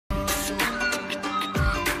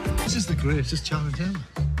This is the greatest challenge ever.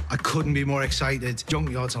 I couldn't be more excited.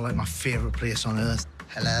 Junkyards are like my favourite place on earth.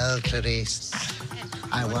 Hello, Clarice.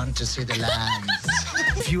 I want to see the lambs.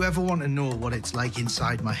 If you ever want to know what it's like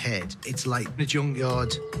inside my head, it's like a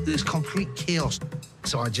junkyard. There's complete chaos.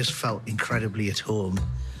 So I just felt incredibly at home.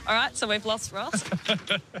 All right, so we've lost Ross.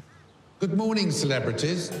 Good morning,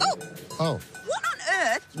 celebrities. Oh. What on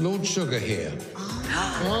earth? Lord Sugar here.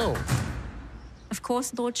 Oh. Of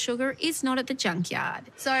course, Lord Sugar is not at the junkyard.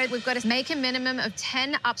 So we've got to make a minimum of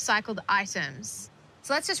 10 upcycled items.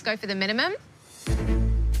 So let's just go for the minimum.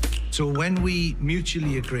 So when we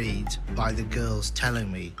mutually agreed by the girls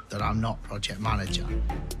telling me that I'm not project manager,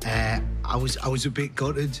 I was a bit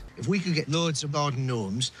gutted. If we could get loads of garden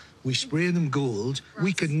gnomes, we spray them gold,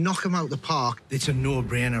 we could knock them out the park. It's a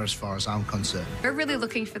no-brainer as far as I'm concerned. We're really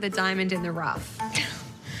looking for the diamond in the rough.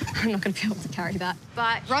 I'm not going to be able to carry that.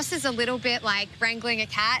 But Ross is a little bit like wrangling a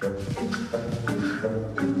cat.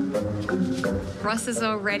 Ross is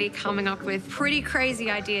already coming up with pretty crazy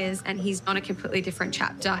ideas, and he's on a completely different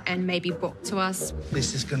chapter and maybe book to us.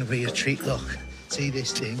 This is going to be a treat. Look, see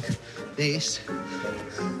this thing? This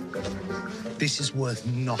is worth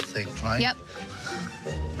nothing, right? Yep.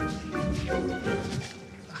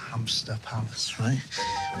 The hamster palace, right?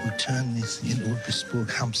 We turn this into a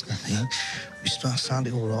bespoke hamster thing. We start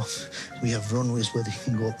it all off. We have runways where they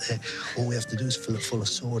can go up there. All we have to do is fill it full of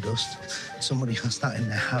sawdust. Somebody has that in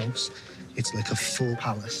their house. It's like a full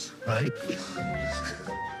palace, right?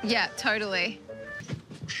 Yeah, totally.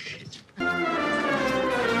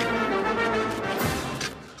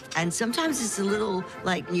 And sometimes it's a little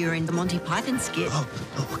like you're in the Monty Python skit. Oh,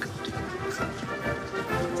 God.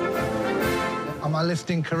 Am I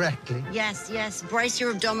lifting correctly? Yes, yes. Brace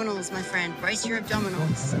your abdominals, my friend. Brace your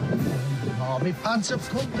abdominals. Oh, my pants are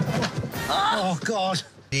full. Oh, God.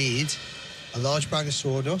 Need a large bag of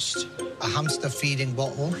sawdust, a hamster feeding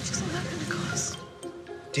bottle,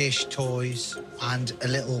 dish, toys, and a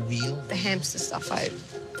little wheel. The hamster stuff,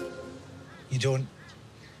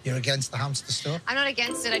 You're against the hamster stuff? I'm not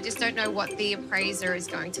against it. I just don't know what the appraiser is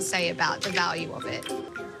going to say about the value of it.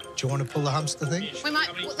 Do you want to pull the hamster thing?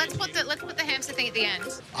 Let's put the hamster thing at the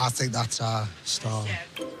end. I think that's our star.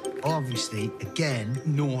 Obviously, again,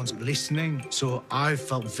 no one's listening, so I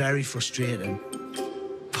felt very frustrated.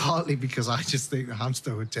 Partly because I just think the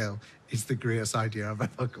hamster hotel is the greatest idea I've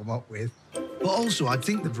ever come up with. But also, I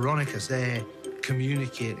think that Veronica's there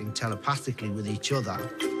communicating telepathically with each other.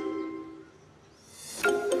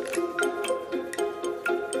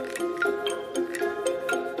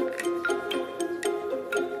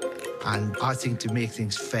 And I think to make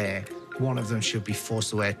things fair, one of them should be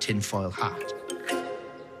forced to wear a tinfoil hat.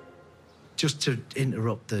 Just to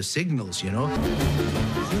interrupt the signals, you know?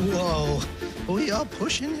 Whoa, we are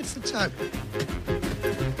pushing it for time.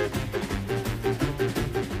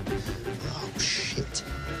 Oh, shit.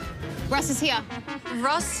 Russ is here.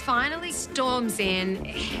 Ross finally storms in,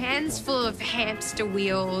 hands full of hamster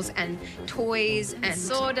wheels and toys and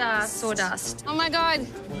sawdust. Oh, my God.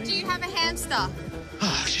 Do you have a hamster?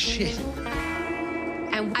 Oh, shit.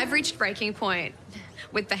 And I've reached breaking point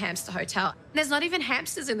with the hamster hotel. There's not even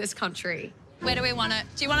hamsters in this country. Where do we want it?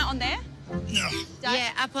 Do you want it on there? No.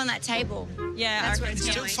 Yeah, up on that table. Yeah, That's I where reckon it's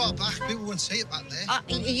It's too going. far back. People won't see it back there. Are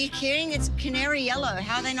you kidding? It's canary yellow.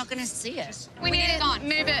 How are they not going to see it? We need it gone.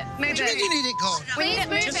 Move it. Move What do you mean you need it gone? We need to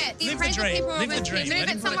move it. The appraisal people are Live the dream. move Let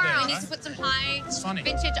him it put it somewhere there, else. We right? need to put some high It's funny.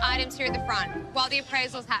 vintage items here at the front while the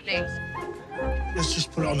appraisal's happening. Let's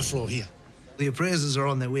just put it on the floor here. The appraisers are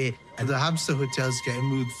on their way, and the hamster hotel's getting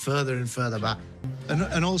moved further and further back.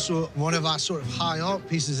 And also, one of our sort of high art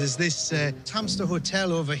pieces is this hamster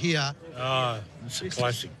hotel over here. Ah, it's a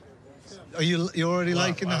classic. Are you already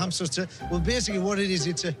liking the hamster hotel? Well, basically, what it is,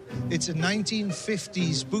 it's a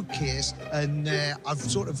 1950s bookcase, and I've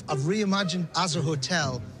reimagined as a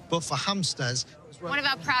hotel, but for hamsters. One of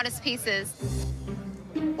our proudest pieces.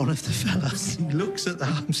 One of the fellas looks at the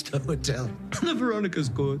hamster hotel, and the Veronica's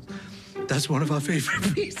goes, "That's one of our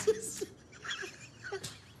favourite pieces."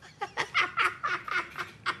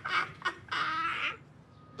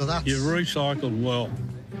 So that's... You've recycled well.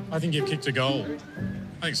 I think you've kicked a goal.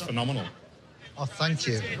 I think it's phenomenal. Oh, thank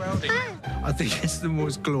you. I think it's the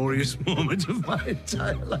most glorious moment of my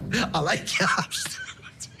entire life. I like your hamster.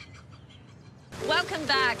 Welcome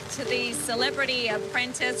back to the Celebrity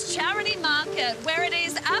Apprentice charity market, where it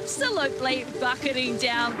is absolutely bucketing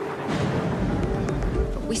down.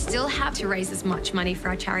 But we still have to raise as much money for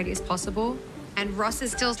our charity as possible. And Ross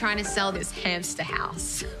is still trying to sell this hamster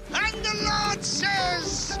house. And the Lord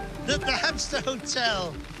says that the hamster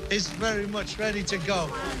hotel is very much ready to go.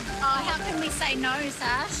 Oh, how can we say no,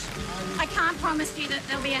 Sash? I can't promise you that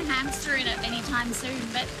there'll be a hamster in it anytime soon,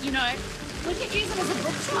 but, you know, we could use it as a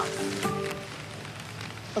bookshop.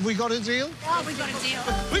 Have we got a deal? Oh, we got a deal.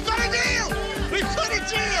 We've got a deal! We've got a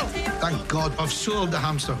deal! Thank God I've sold the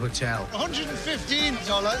Hamster Hotel.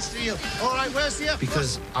 $115 deal. All right, where's the...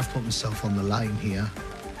 Because I've put myself on the line here.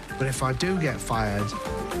 But if I do get fired,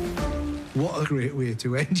 what a great way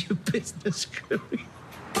to end your business career.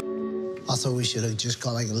 I thought we should have just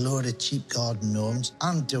got like a load of cheap garden gnomes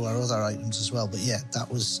and do our other items as well. But yeah,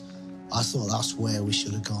 I thought that's where we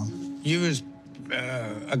should have gone. You was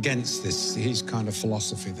against this, his kind of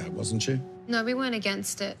philosophy, though, wasn't you? No, we weren't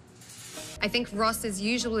against it. I think Ross is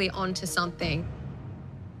usually onto something.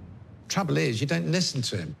 Trouble is, you don't listen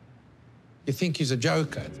to him. You think he's a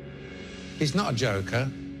joker. He's not a joker.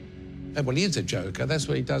 Well, he is a joker. That's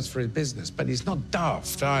what he does for his business. But he's not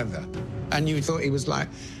daft either. And you thought he was like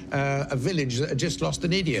a village that had just lost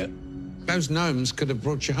an idiot. Those gnomes could have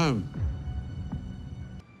brought you home.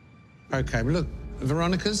 OK, well, look,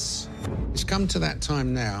 Veronica's, it's come to that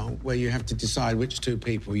time now where you have to decide which two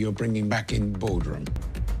people you're bringing back in the boardroom.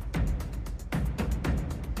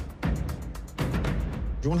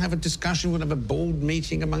 Do you want to have a discussion? Want to have a board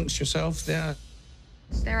meeting amongst yourself there?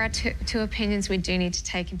 There are two opinions we do need to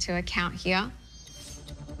take into account here.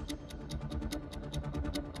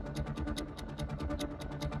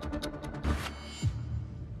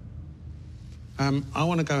 I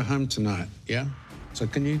want to go home tonight, yeah? So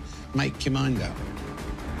can you make your mind up?